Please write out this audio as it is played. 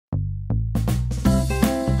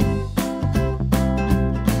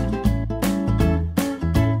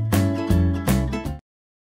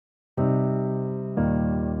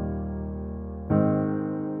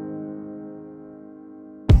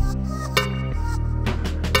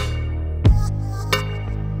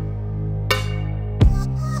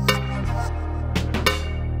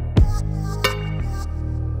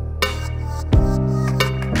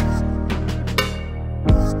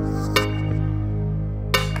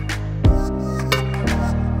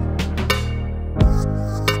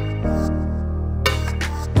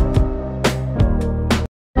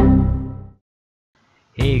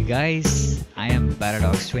guys, I am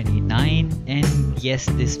Paradox29 and yes,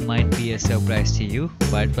 this might be a surprise to you,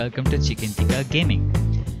 but welcome to Tikka Gaming.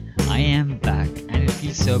 I am back and it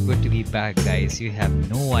feels so good to be back, guys. You have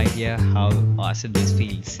no idea how awesome this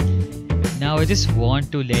feels. Now I just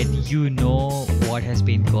want to let you know what has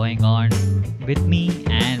been going on with me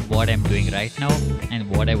and what I'm doing right now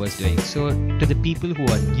and what I was doing. So to the people who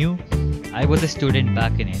are new, I was a student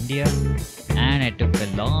back in India and I took a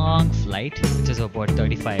long flight, which is about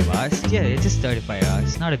 35 hours. Yeah, it's just 35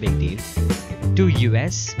 hours, not a big deal, to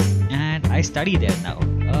US, and I study there now.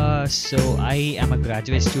 So I am a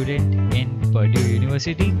graduate student in Purdue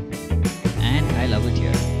University and I love it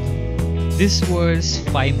here. This was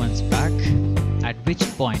 5 months back, at which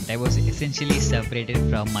point I was essentially separated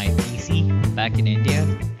from my PC back in India,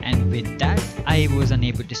 and with that I was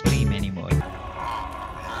unable to stream anymore.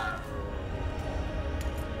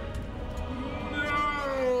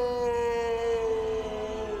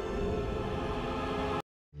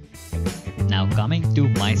 Now coming to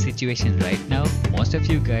my situation right now, most of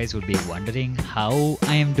you guys would be wondering how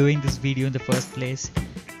I am doing this video in the first place.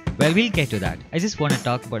 Well, we'll get to that. I just want to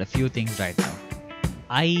talk about a few things right now.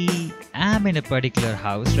 I am in a particular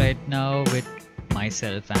house right now with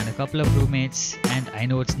myself and a couple of roommates, and I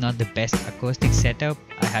know it's not the best acoustic setup.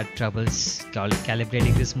 I had troubles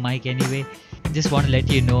calibrating this mic anyway. Just want to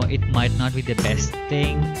let you know it might not be the best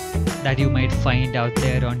thing that you might find out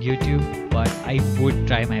there on YouTube, but I would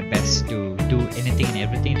try my best to do anything and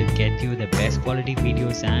everything to get you the best quality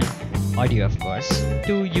videos and audio, of course,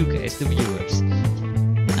 to you guys, the viewers.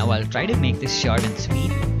 Now I'll try to make this short and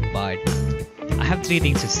sweet, but I have 3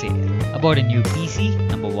 things to say about a new PC,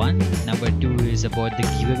 number 1, number 2 is about the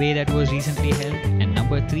giveaway that was recently held, and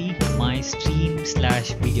number 3, my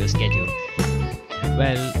stream/video schedule.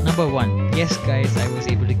 Well, number 1, yes guys, I was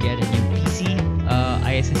able to get a new PC.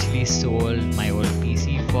 I essentially sold my old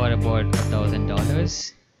PC for about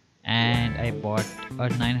 $1,000 and I bought a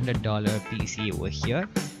 $900 PC over here,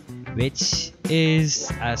 which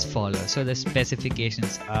is as follows. So the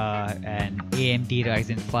specifications are an AMD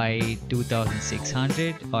Ryzen 5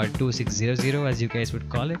 2600 or 2600 as you guys would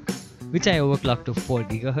call it, which I overclocked to 4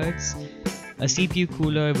 GHz, a CPU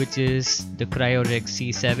cooler which is the CryoRig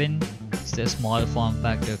C7, it's the small form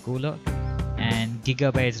factor cooler, and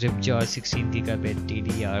gigabytes Ripjaw 16GB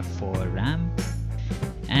DDR4 RAM,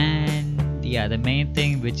 and yeah, the main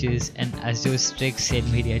thing, which is an Asus Strix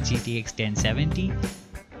NVIDIA GTX 1070.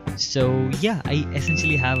 So yeah, I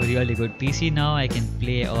essentially have a really good PC now. I can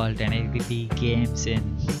play all 1080p games in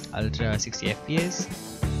ultra 60 FPS,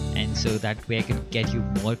 and so that way I can get you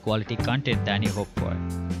more quality content than you hope for.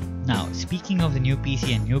 Now speaking of the new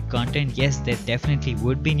PC and new content, yes, there definitely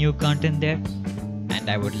would be new content there, and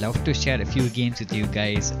I would love to share a few games with you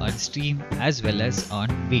guys on stream as well as on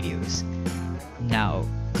videos. Now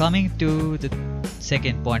coming to the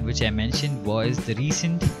second point which I mentioned was the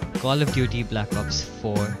recent Call of Duty Black Ops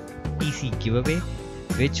 4 PC giveaway,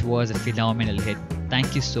 which was a phenomenal hit.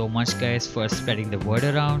 Thank you so much guys for spreading the word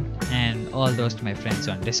around, and all those to my friends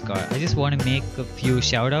on Discord. I just want to make a few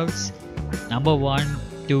shoutouts. Number 1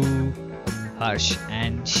 to Harsh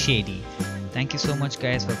and Shady. Thank you so much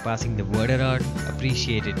guys for passing the word around,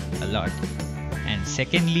 appreciate it a lot. And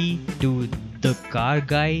secondly to the car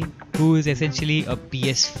guy, who is essentially a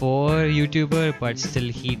PS4 YouTuber, but still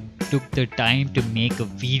he took the time to make a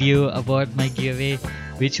video about my giveaway,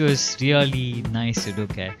 which was really nice to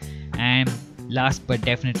look at. And last but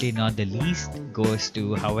definitely not the least goes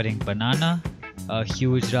to Hovering Banana, a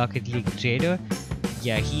huge Rocket League trader.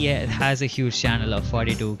 Yeah, he has a huge channel of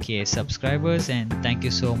 42k subscribers, and thank you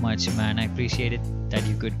so much man, I appreciate it that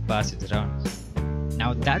you could pass it around.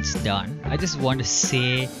 Now that's done, I just want to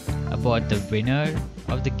say about the winner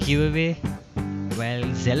of the giveaway. Well,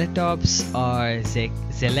 Zelatops or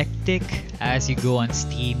Zelectic as you go on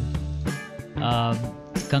Steam.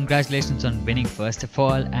 Congratulations on winning first of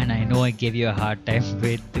all, and I know I gave you a hard time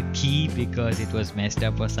with the key because it was messed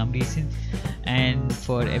up for some reason, and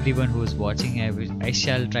for everyone who is watching, I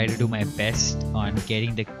shall try to do my best on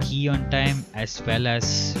getting the key on time, as well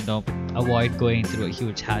as avoid going through a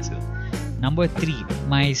huge hassle. Number 3,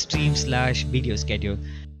 my stream/video schedule.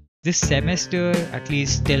 This semester, at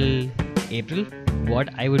least till April, what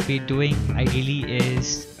I would be doing ideally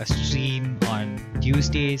is a stream on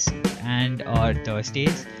Tuesdays and or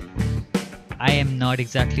Thursdays. I am not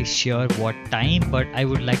exactly sure what time, but I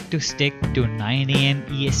would like to stick to 9 AM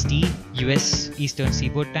EST, US Eastern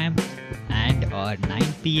Seaboard Time, and or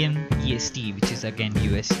 9 PM EST, which is again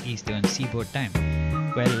US Eastern Seaboard Time.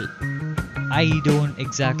 Well, I don't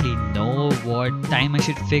exactly know what time I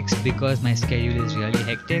should fix because my schedule is really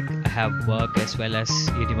hectic. I have work as well as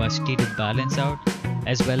university to balance out.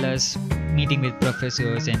 as well as meeting with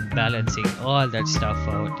professors and balancing all that stuff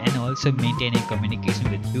out, and also maintaining communication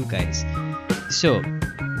with you guys. So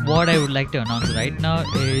what I would like to announce right now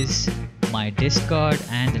is my Discord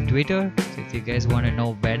and the Twitter. So if you guys want to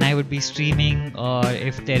know when I would be streaming, or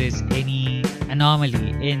if there is any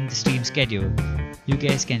anomaly in the stream schedule, you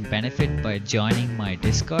guys can benefit by joining my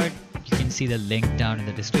Discord. You can see the link down in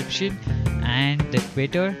the description, and the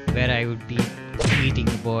Twitter, where I would be tweeting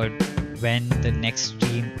about when the next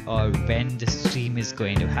stream or when the stream is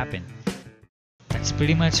going to happen. That's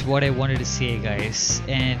pretty much what I wanted to say, guys,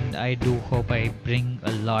 and I do hope I bring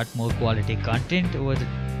a lot more quality content over the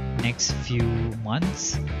next few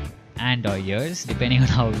months and or years, depending on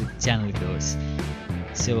how the channel goes.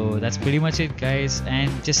 So that's pretty much it, guys,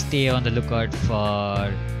 and just stay on the lookout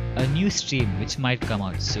for a new stream which might come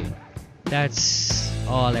out soon. That's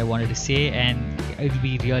all I wanted to say, and it would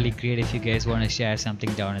be really great if you guys want to share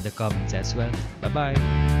something down in the comments as well. Bye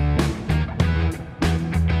bye.